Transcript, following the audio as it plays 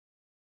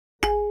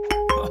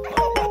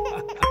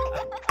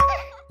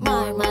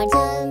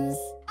Mormortoons.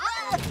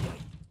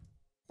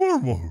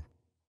 Mormor.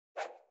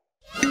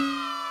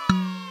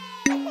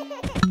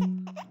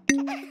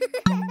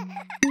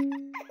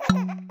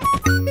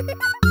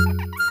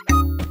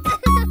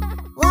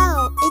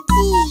 Wow, a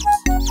chick!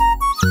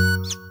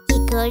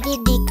 Hickory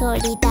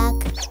dickory dock.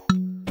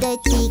 The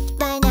chick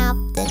ran up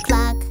the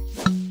clock.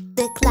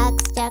 The clock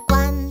struck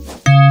one.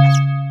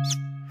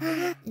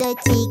 The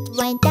chick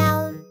went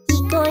down.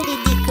 Hickory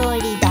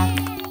dickory dock.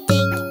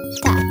 Tick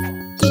tock,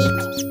 tick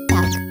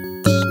tock,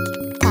 tick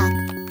tock,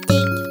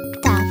 tick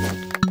tock.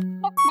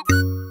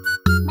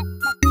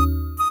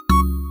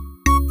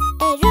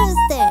 A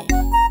rooster.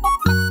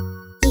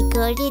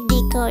 Hickory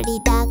dickory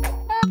dock.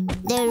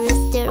 The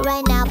rooster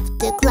ran up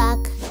the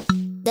clock.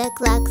 The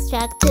clock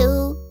struck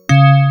two.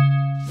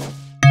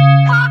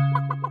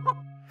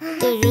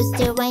 The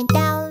rooster went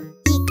down.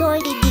 Hickory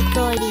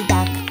dickory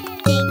dock.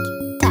 Tick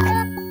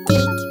tock,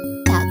 tick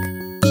tock,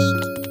 tick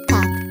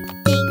tock,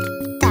 tick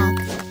tock.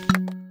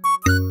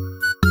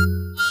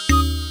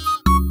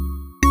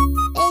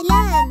 A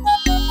lamb.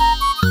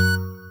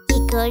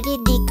 Hickory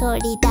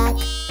dickory dock.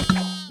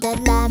 The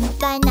lamb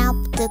ran up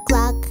the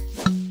clock.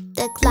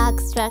 The clock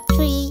struck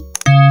three.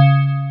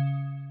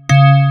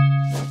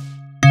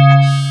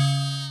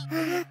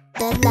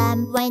 The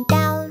lamb went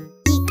down.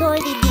 Hickory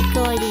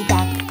dickory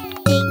dock.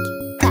 Tick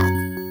tock,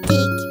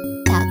 tick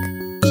tock,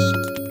 tick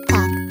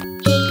tock,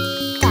 tick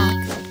tock.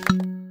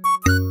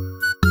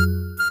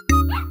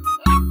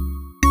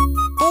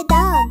 A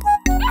dog.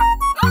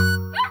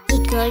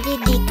 Hickory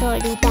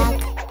dickory dock.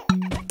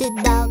 The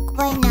dog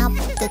went up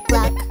the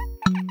clock.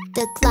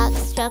 The clock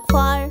struck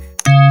four.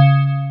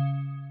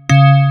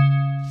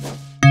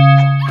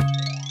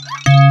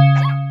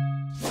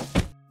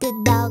 The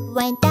dog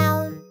went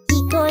down.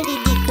 Hickory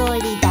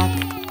dickory dock.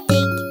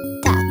 Tick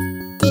tock,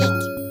 tick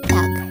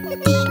tock,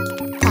 tick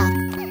tock,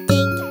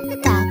 tick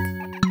tock.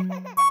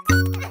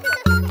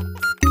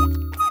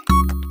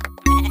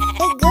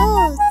 A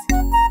goat.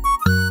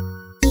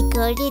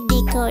 Hickory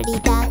dickory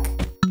dock.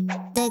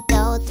 The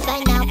goat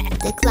ran up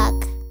the clock.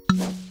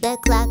 The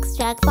clock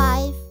struck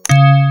five.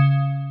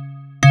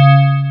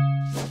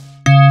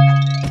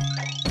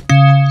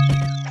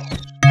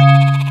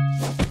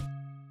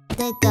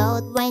 The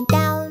goat went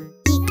down.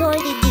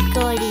 Hickory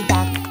dickory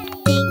dock.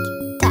 Tick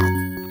tock,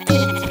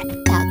 tick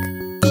tock,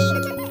 tick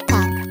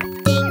tock,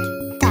 tick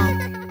tock.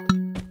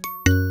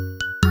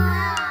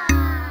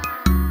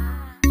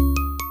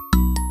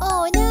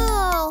 Oh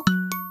no!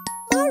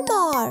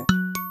 More!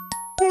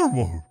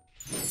 Mormor.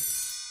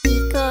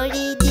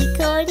 Hickory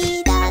dickory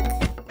dock.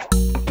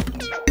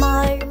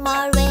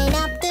 More ran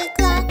up the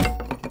clock.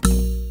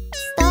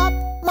 Stop,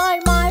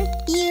 more,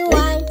 you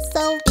are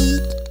so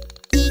big.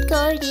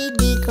 Hickory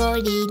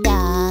dickory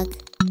dock.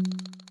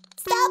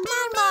 Stop,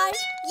 more,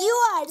 you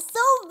are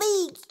so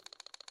big.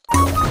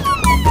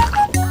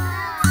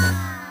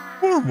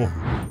 Mormor.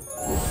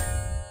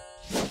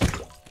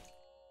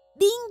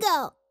 Bingo!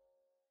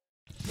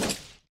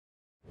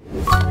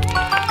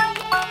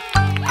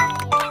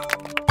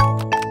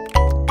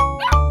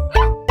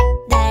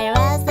 There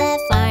was a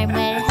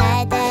farmer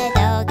had a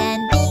dog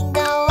and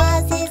Bingo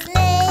was his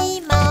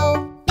name. Oh,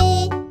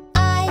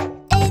 B-I-N-G-O,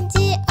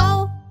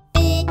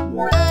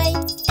 B-I-N-G-O,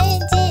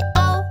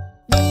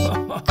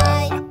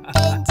 B-I-N-G-O,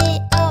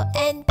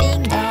 and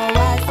Bingo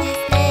was his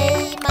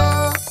name.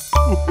 Oh.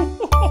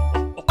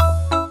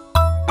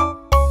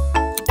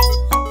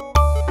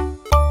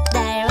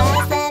 There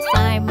was a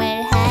farmer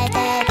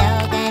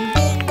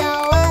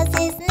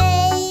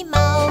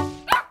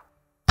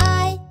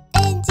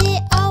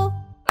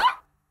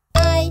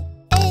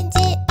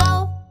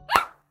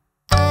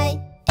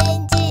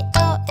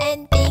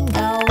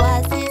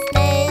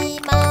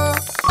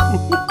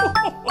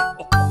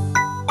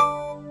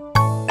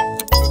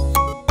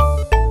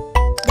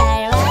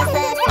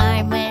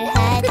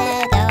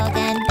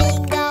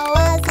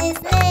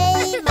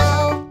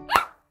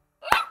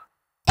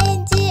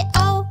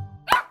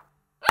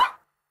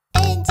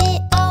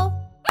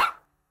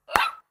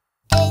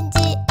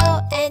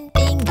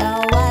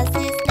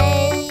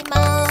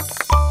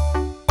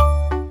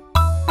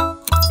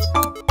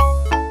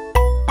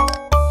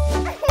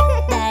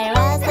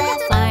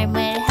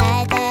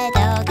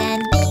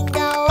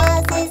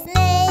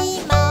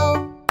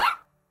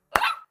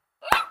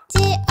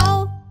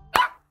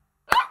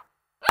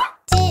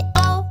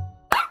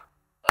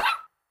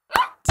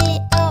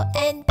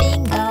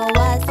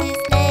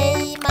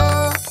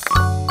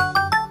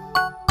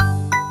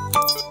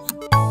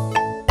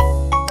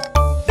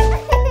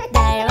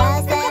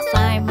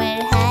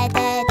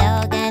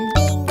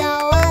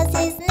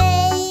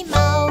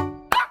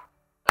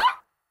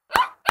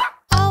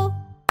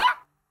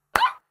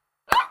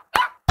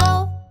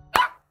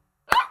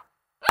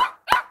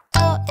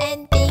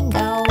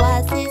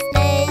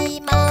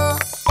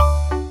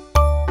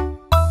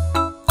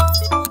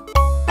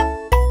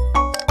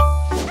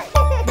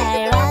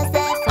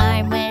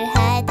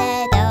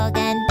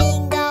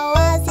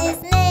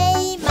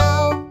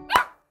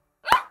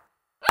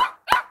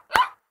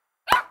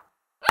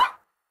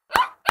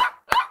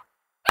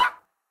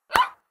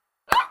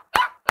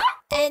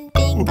and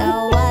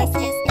Bingo was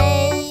his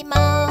name.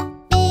 Oh,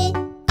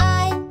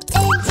 B-I-N-G-O,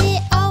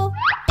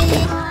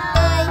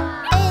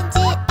 B-I-N-G-O,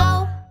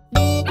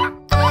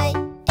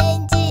 B-I-N-G-O,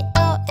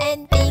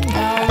 and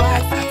Bingo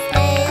was his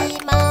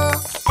name. Oh.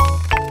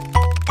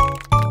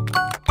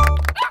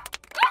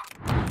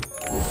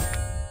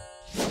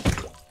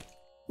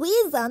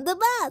 Wheels on the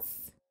bus.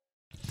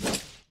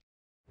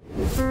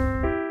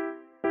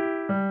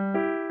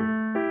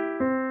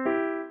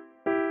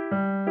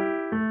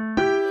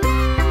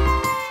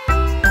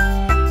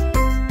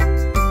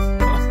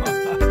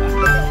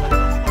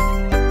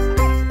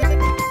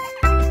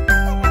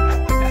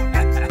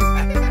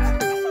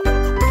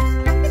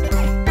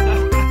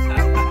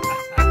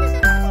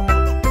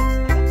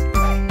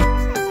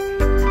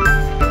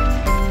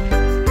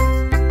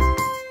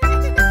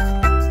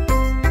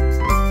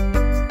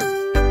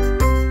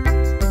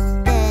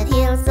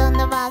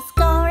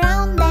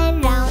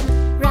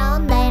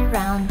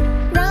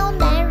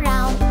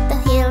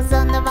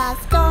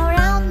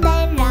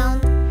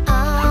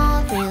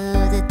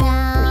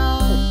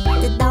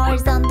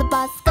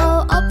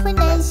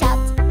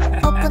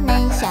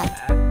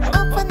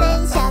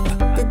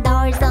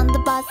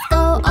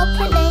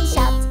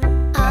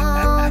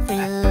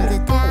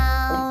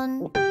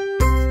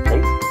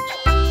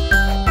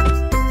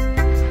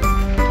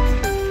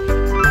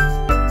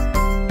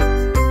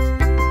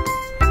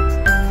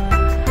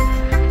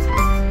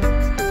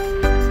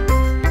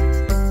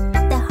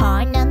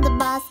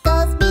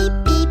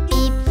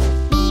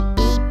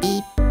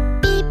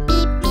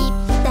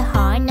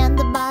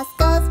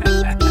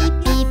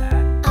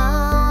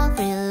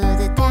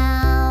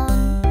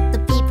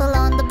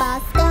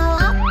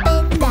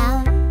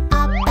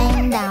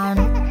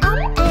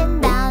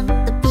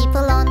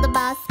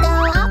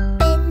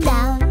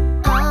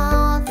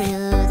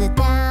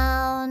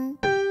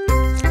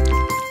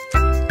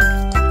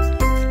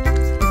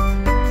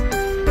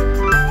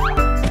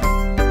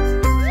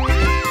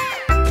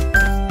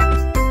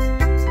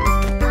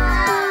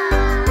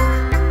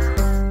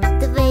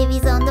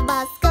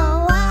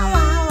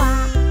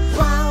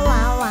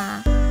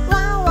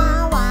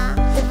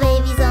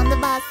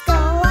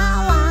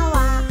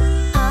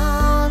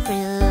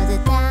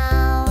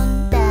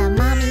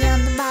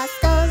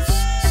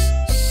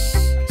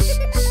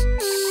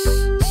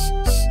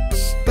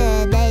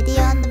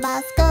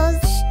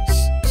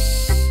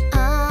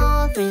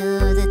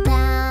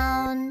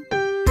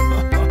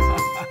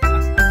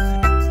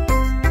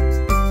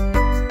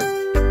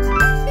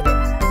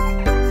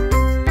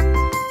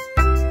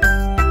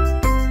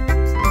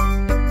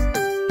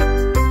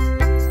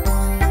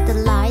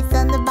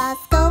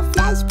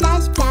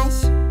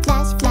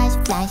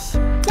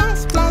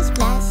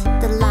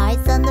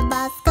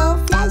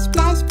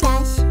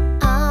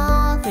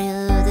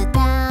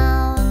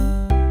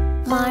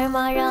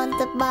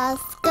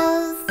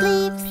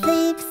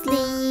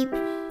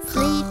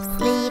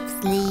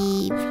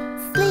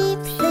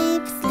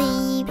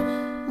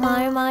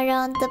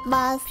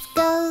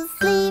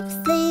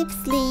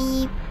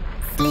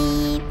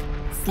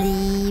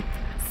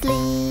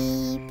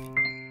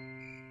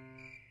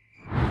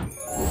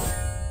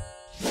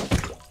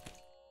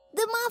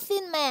 The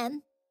Muffin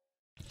Man.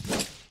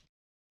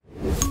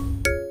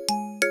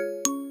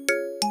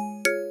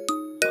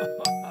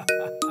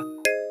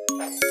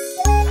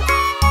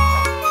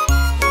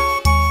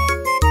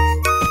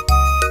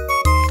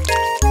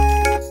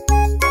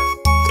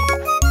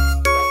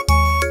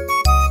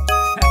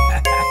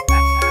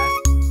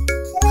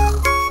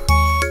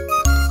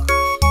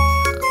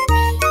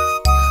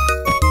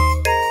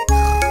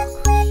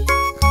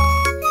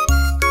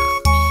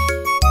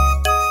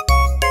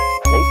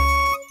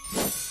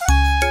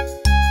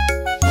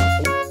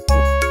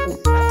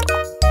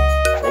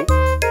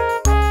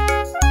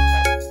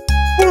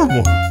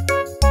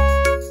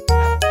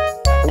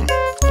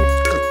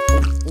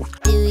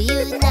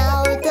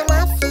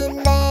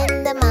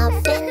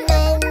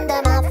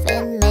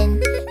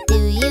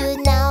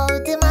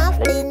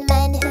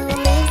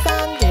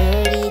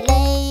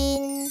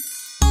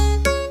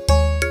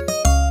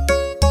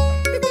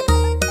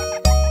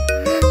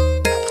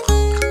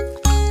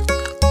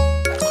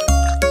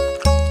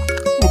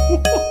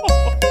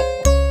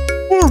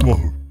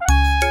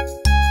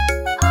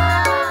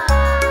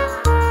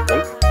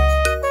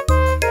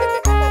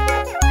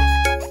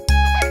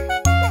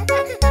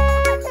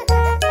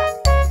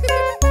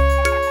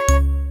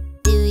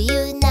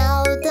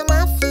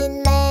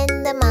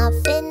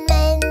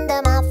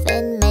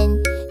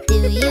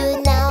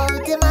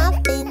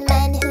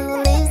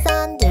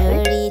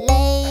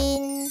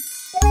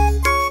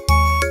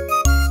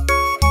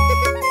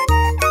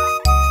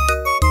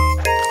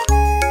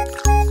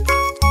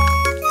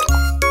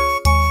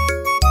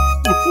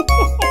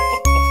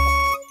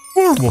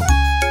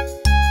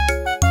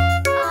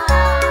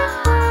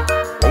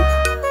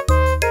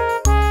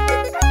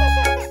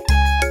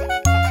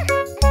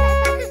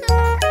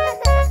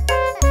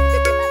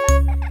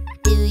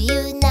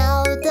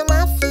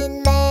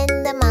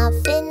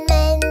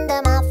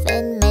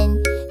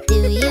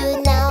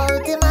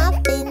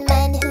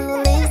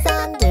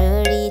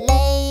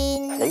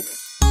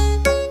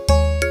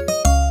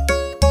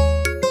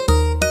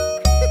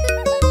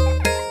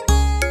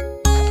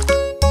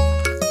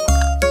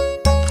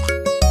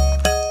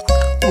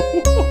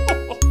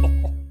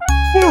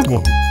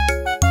 Mormor.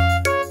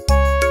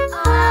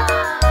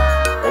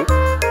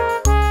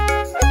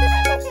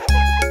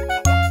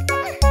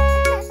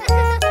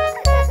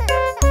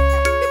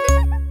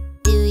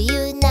 Do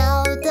you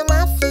know the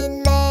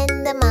Muffin Man,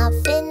 the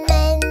Muffin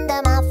Man,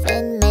 the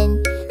Muffin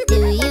Man?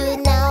 Do you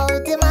know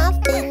the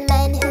Muffin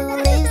Man who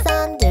lives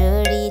on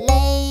Drury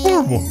Lane?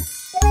 Mormor.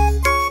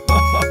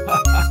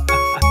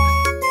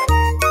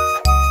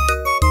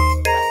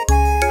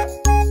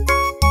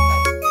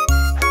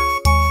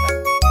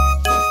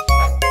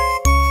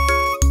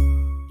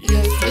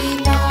 Yes, we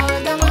know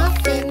the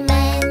Muffin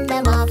Man,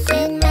 the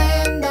Muffin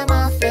Man, the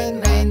Muffin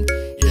Man.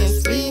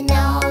 Yes, we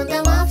know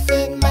the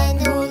Muffin Man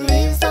who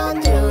lives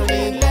on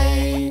Drury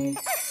Lane.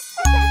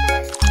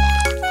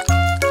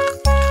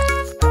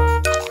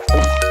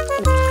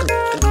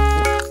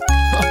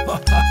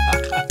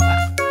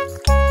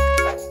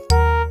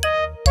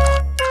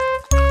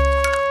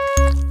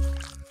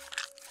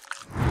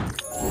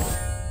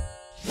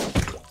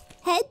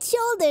 Head,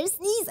 shoulders,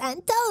 knees,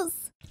 and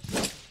toes.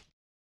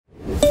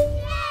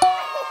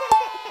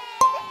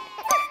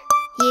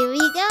 Here we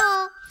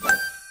go.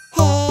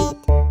 Head,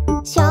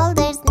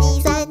 shoulders,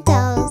 knees, and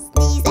toes,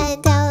 knees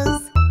and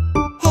toes.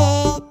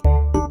 Head,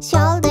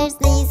 shoulders,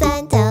 knees,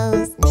 and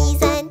toes,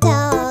 knees and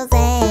toes,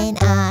 and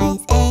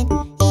eyes and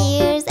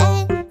ears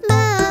and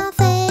mouth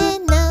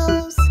and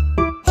nose.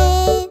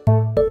 Head,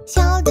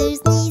 shoulders,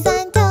 knees,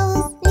 and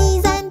toes,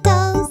 knees and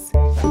toes.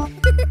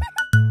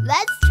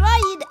 Let's try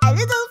it a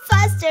little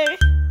faster.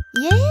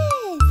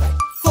 Yes.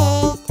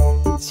 Head,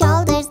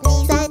 shoulders,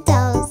 knees, and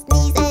toes,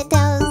 knees and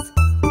toes.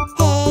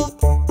 Head,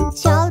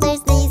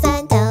 shoulders, knees,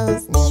 and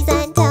toes,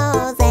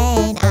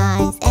 and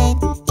eyes and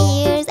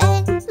ears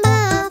and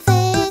mouth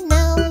and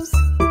nose.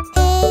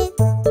 Head,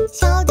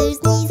 shoulders,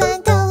 knees,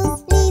 and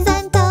toes,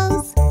 and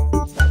toes.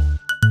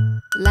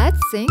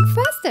 Let's sing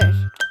faster.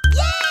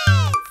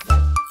 Yes!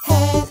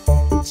 Head,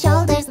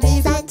 shoulders,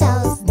 knees, and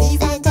toes,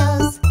 and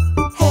toes.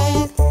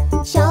 Head,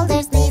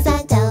 shoulders, knees,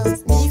 and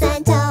toes,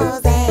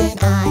 and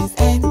eyes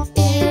and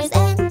ears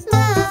and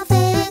mouth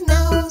and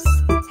nose.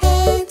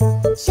 Head,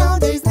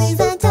 shoulders, knees,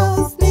 and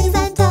toes,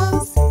 and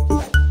toes.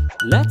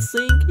 Let's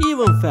sing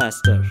even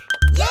faster.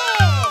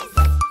 Yes!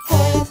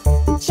 Head,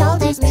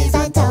 shoulders, knees,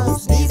 and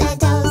toes, and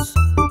toes.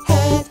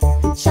 Head,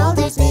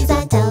 shoulders, knees,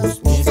 and toes,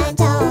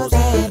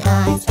 and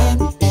eyes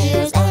and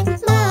ears and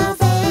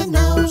mouth and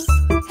nose.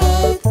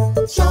 Head,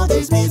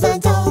 shoulders, knees,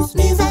 and toes,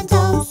 and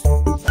toes.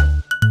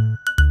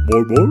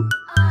 Mormor.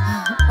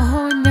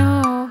 Oh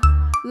no.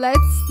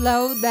 Let's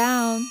slow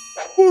down.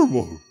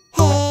 Mormor.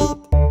 Head,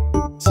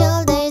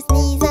 shoulders,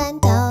 knees,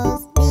 and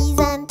toes,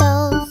 and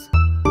toes.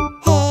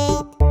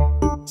 Head,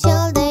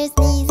 shoulders,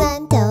 knees,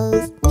 and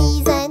toes,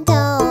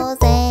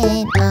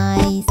 and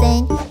eyes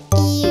and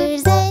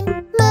ears and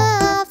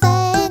mouth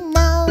and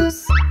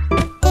nose.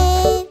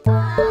 Head,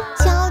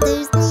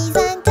 shoulders, knees,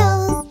 and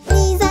toes,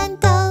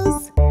 and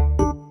toes.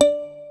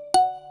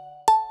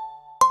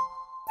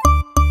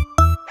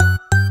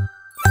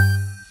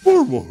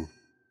 Mormor.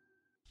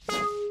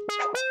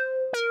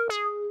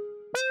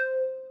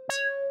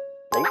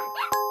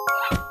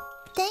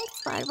 Thanks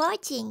for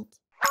watching.